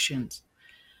actions.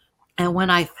 And when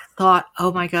I thought,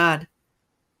 oh my God,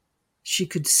 she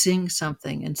could sing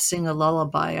something and sing a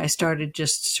lullaby, I started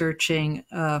just searching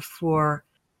for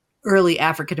early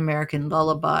African-American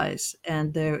lullabies.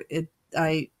 And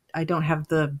I don't have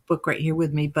the book right here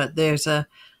with me, but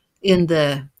in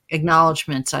the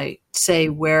acknowledgments, I say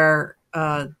where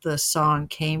the song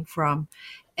came from.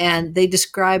 And they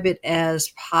describe it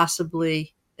as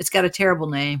possibly, it's got a terrible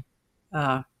name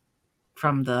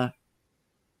from the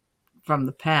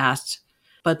past,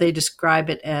 but they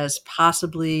describe it as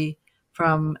possibly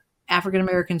from African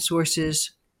American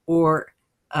sources or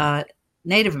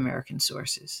Native American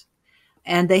sources.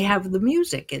 And they have the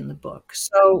music in the book.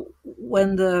 So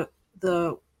when the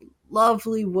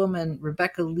lovely woman,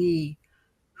 Rebecca Lee,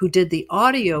 who did the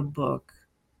audio book,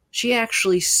 she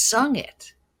actually sung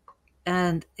it.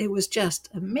 And it was just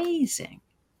amazing.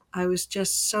 I was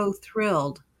just so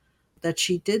thrilled that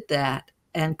she did that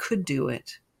and could do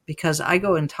it, because I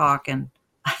go and talk and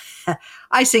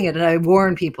I sing it and I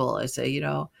warn people. I say,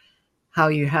 how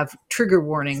you have trigger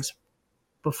warnings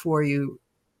before you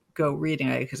go reading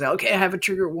it. Because, okay, I have a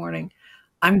trigger warning.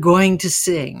 I'm going to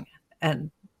sing.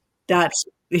 And that's...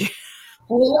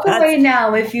 Walk away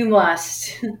now if you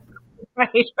must. Right.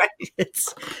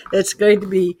 It's going to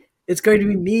be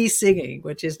me singing,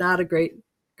 which is not a great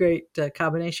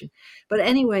combination. But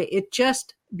anyway,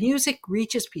 music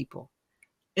reaches people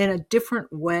in a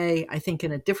different way, I think,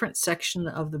 in a different section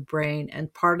of the brain.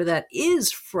 And part of that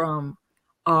is from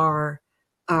our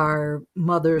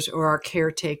mothers or our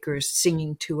caretakers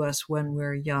singing to us when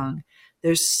we're young.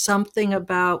 There's something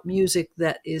about music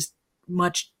that is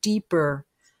much deeper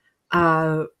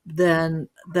than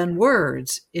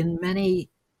words in many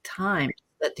times,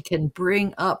 that can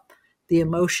bring up the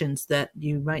emotions that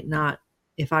you might not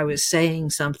if I was saying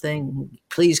something,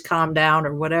 please calm down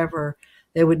or whatever,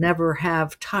 they would never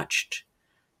have touched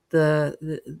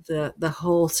the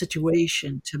whole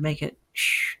situation to make it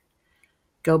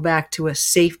go back to a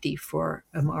safety for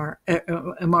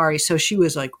Amari. So she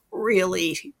was like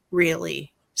really,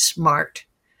 really smart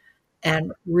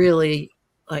and really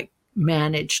like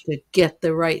managed to get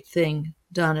the right thing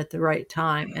done at the right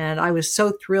time. And I was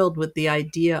so thrilled with the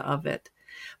idea of it.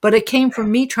 But it came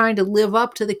from me trying to live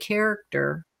up to the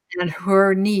character and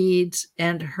her needs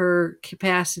and her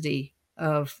capacity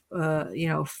of,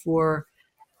 for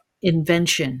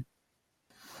invention.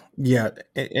 Yeah,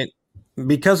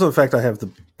 because of the fact I have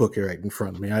the book right in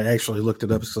front of me, I actually looked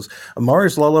it up. It says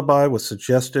Amari's lullaby was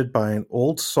suggested by an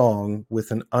old song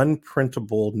with an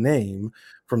unprintable name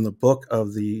from the book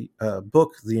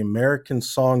The American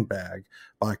Song Bag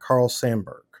by Carl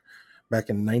Sandburg back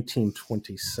in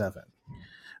 1927.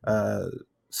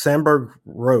 Sandburg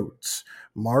wrote,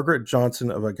 Margaret Johnson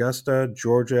of Augusta,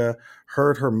 Georgia,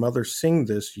 heard her mother sing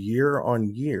this year on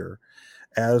year,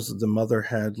 as the mother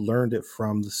had learned it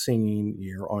from the singing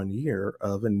year on year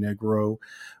of a Negro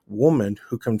woman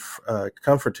who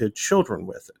comforted children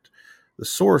with it. The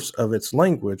source of its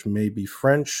language may be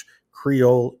French,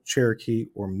 Creole, Cherokee,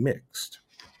 or mixed.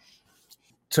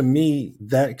 To me,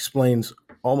 that explains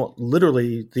almost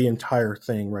literally the entire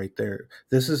thing right there.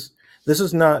 This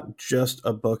is not just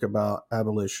a book about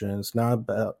abolition. It's not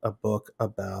about a book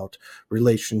about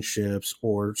relationships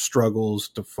or struggles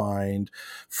to find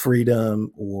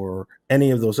freedom or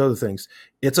any of those other things.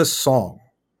 It's a song.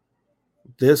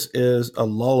 This is a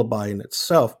lullaby in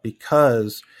itself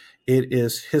because it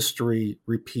is history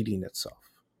repeating itself.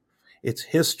 It's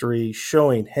history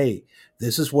showing, hey,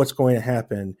 this is what's going to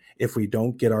happen if we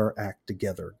don't get our act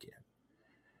together again.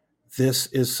 This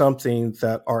is something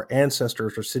that our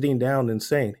ancestors are sitting down and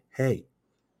saying, hey,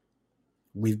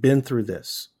 we've been through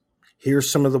this. Here's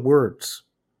some of the words.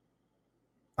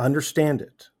 Understand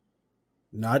it.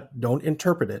 Don't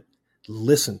interpret it.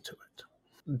 Listen to it.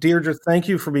 Deirdre, thank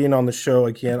you for being on the show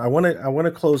again. I want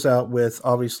to close out with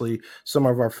obviously some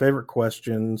of our favorite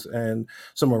questions and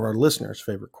some of our listeners'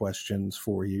 favorite questions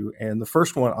for you. And the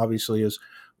first one obviously is,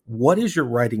 what is your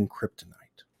writing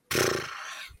kryptonite?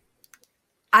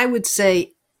 I would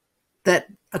say that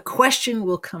a question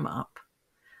will come up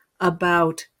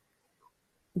about,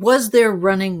 was there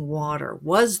running water?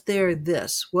 Was there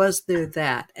this? Was there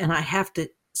that? And I have to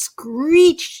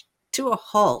screech to a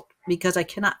halt because I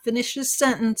cannot finish a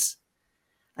sentence.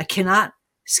 I cannot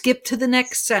skip to the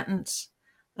next sentence.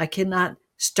 I cannot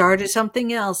start at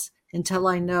something else until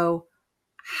I know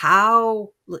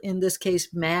how, in this case,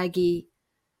 Maggie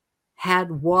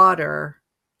had water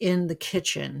in the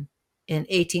kitchen in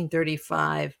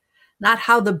 1835. Not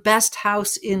how the best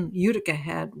house in Utica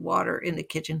had water in the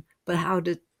kitchen, but how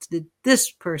did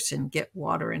this person get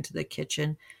water into the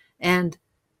kitchen, and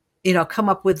come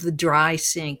up with the dry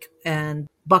sink and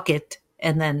bucket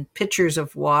and then pitchers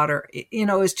of water.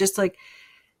 It's just like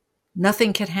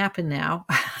nothing can happen now.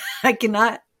 I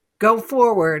cannot go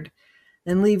forward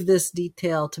and leave this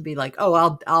detail to be like,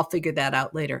 oh, I'll figure that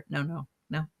out later. No.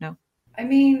 I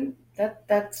mean,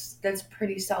 that's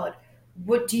pretty solid.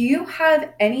 What do you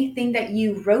have anything that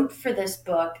you wrote for this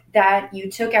book that you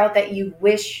took out that you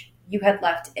wish you had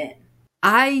left in?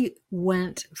 I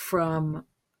went from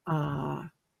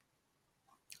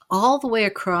all the way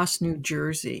across New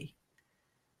Jersey,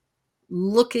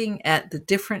 looking at the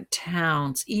different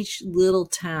towns, each little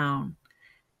town,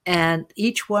 and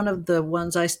each one of the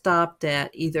ones I stopped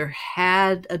at either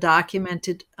had a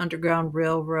documented Underground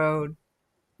Railroad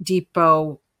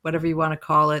depot, whatever you want to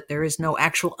call it. There is no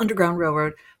actual Underground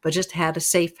Railroad, but just had a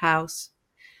safe house.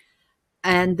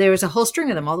 And there was a whole string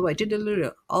of them all the way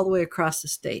across the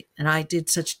state. And I did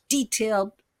such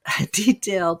detailed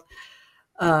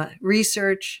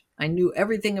research. I knew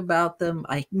everything about them.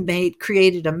 I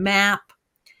created a map,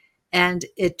 and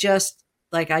it just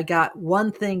like I got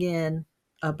one thing in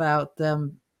about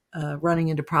them running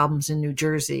into problems in New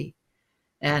Jersey,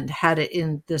 and had it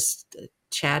in this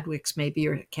Chadwick's maybe,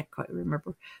 or I can't quite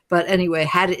remember. But anyway,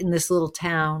 had it in this little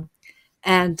town,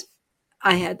 and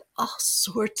I had all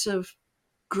sorts of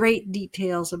great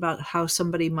details about how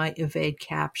somebody might evade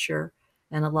capture,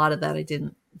 and a lot of that I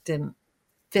didn't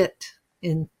fit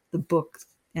in the book.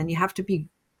 And you have to be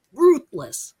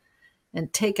ruthless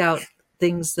and take out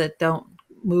things that don't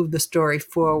move the story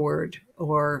forward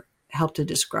or help to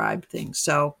describe things.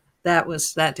 So that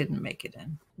didn't make it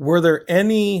in. Were there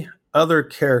any other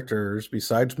characters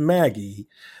besides Maggie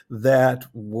that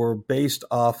were based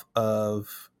off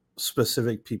of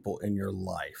specific people in your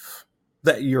life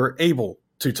that you're able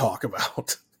to talk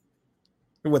about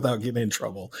without getting in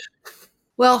trouble?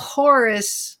 Well,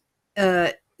 Horace,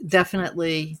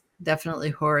 definitely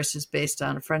Horace is based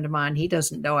on a friend of mine. He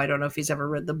doesn't know. I don't know if he's ever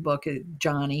read the book,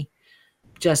 Johnny.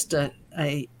 Just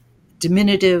a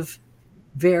diminutive,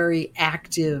 very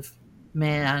active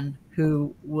man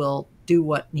who will do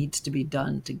what needs to be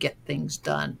done to get things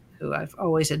done, who I've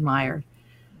always admired.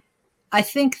 I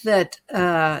think that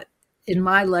in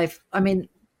my life, I mean,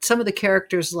 some of the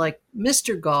characters like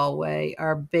Mr. Galway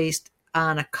are based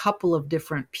on a couple of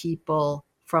different people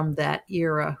from that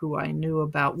era who I knew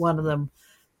about. One of them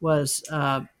was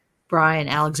Brian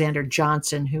Alexander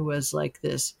Johnson, who was like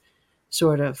this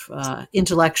sort of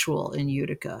intellectual in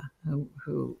Utica,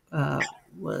 who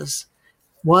was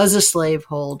a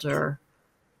slaveholder.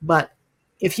 But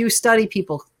if you study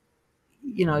people,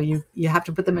 you have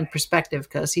to put them in perspective,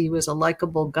 because he was a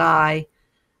likable guy,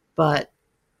 but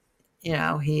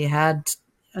he had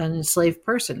an enslaved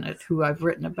person who I've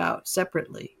written about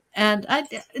separately. And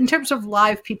in terms of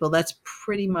live people, that's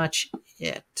pretty much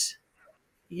it.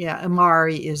 Yeah,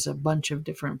 Amari is a bunch of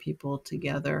different people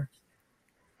together.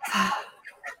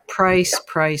 Price.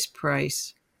 Price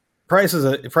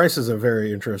is a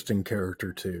very interesting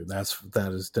character too.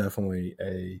 That is definitely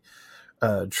a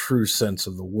true sense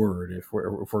of the word, if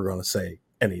we're going to say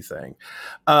anything.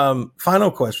 Final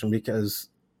question, because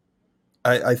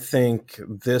I think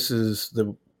this is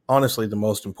honestly the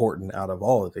most important out of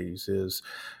all of these, is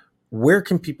where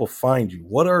can people find you?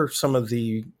 What are some of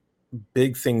the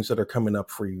big things that are coming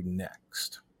up for you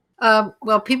next?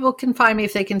 Well, people can find me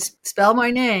if they can spell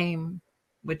my name,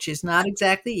 which is not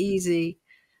exactly easy.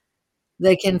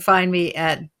 They can find me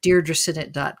at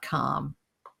deirdresinnott.com.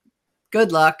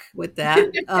 Good luck with that.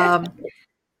 I'm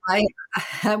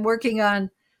working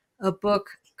on a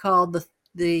book called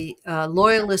The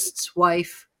Loyalist's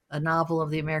Wife, a novel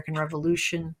of the American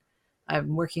Revolution.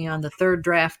 I'm working on the third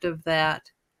draft of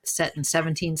that, set in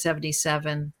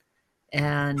 1777.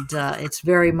 And it's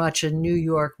very much a New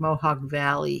York, Mohawk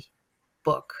Valley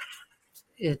book.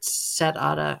 It's set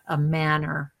on a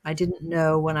manor. I didn't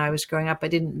know when I was growing up. I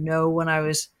didn't know when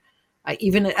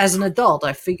even as an adult,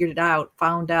 I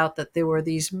found out that there were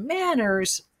these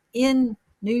manors in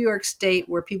New York State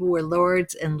where people were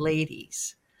lords and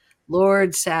ladies.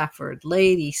 Lord Safford,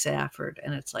 Lady Safford.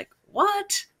 And it's like,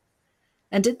 what?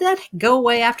 And did that go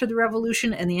away after the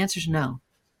Revolution? And the answer is no.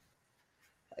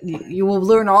 You will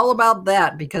learn all about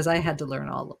that, because I had to learn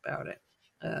all about it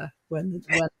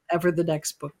whenever the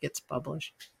next book gets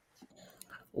published.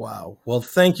 Wow. Well,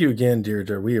 thank you again,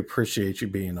 Deirdre. We appreciate you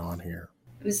being on here.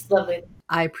 It was lovely.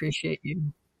 I appreciate you.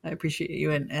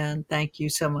 And thank you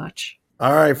so much.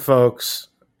 All right, folks.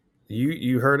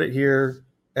 You heard it here.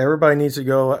 Everybody needs to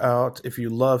go out. If you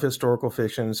love historical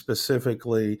fiction,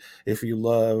 specifically if you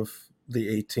love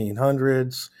the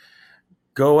 1800s,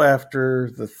 go after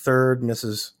The Third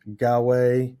Mrs.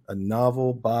 Galway, a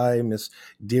novel by Miss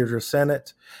Deirdre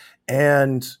Sinnott,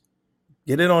 and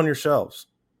get it on your shelves.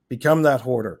 Become that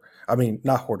hoarder. I mean,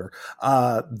 not hoarder.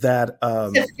 That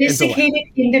sophisticated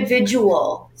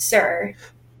individual, sir.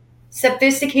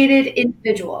 Sophisticated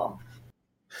individual.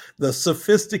 The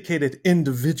sophisticated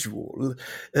individual,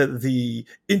 the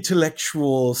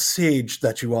intellectual sage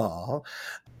that you are.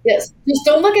 Yes. Just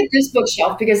don't look at this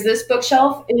bookshelf, because this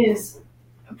bookshelf is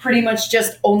pretty much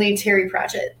just only Terry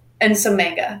Pratchett and some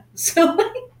manga. So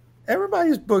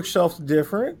everybody's bookshelf's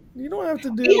different. You don't have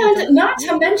to do And not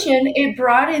to mention, it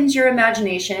broadens your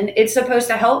imagination. It's supposed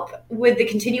to help with the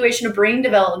continuation of brain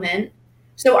development.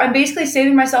 So I'm basically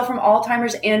saving myself from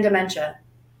Alzheimer's and dementia.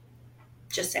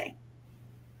 Just saying.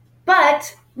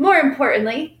 But more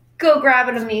importantly, go grab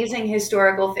an amazing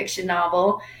historical fiction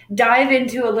novel, dive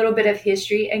into a little bit of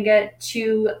history, and get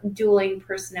two dueling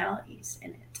personalities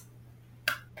in it.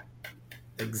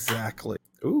 Exactly.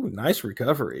 Ooh, nice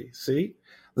recovery. See?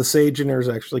 The sage in her is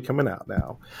actually coming out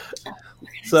now.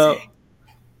 So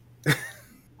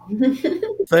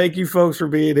thank you, folks, for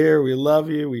being here. We love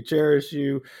you. We cherish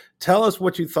you. Tell us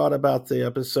what you thought about the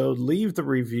episode. Leave the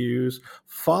reviews.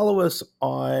 Follow us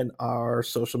on our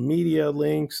social media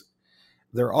links.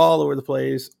 They're all over the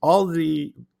place. All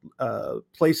the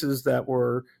places that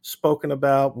were spoken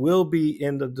about will be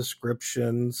in the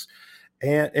descriptions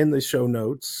and in the show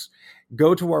notes.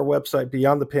 Go to our website,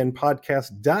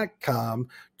 beyondthepenpodcast.com,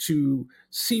 to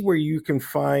see where you can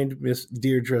find Miss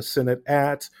Deirdre Sinnott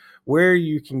at, where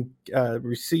you can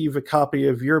receive a copy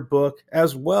of your book,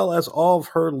 as well as all of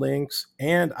her links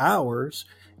and ours.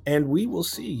 And we will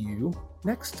see you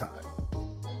next time.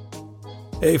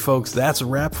 Hey folks, that's a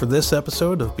wrap for this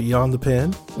episode of Beyond the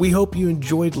Pen. We hope you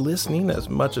enjoyed listening as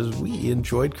much as we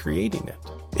enjoyed creating it.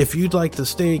 If you'd like to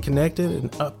stay connected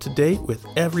and up to date with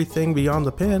everything Beyond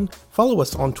the Pen, follow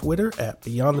us on Twitter at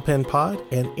Beyond the Pen Pod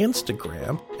and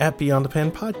Instagram at Beyond the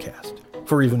Pen Podcast.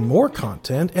 For even more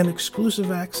content and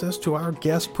exclusive access to our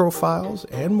guest profiles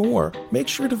and more, make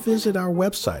sure to visit our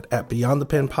website at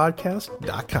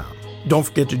beyondthepenpodcast.com. Don't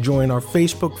forget to join our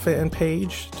Facebook fan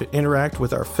page to interact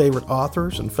with our favorite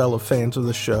authors and fellow fans of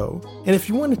the show. And if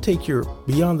you want to take your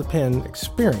Beyond the Pen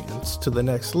experience to the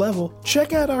next level,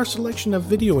 check out our selection of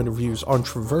video interviews on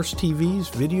Traverse TV's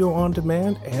video on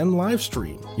demand and live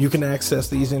stream. You can access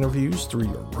these interviews through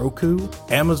your Roku,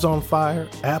 Amazon Fire,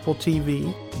 Apple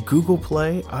TV, Google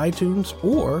Play, iTunes,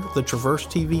 or the Traverse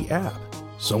TV app.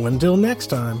 So until next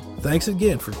time, thanks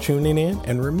again for tuning in,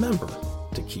 and remember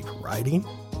to keep writing,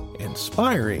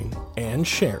 inspiring, and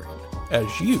sharing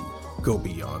as you go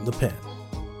beyond the pen.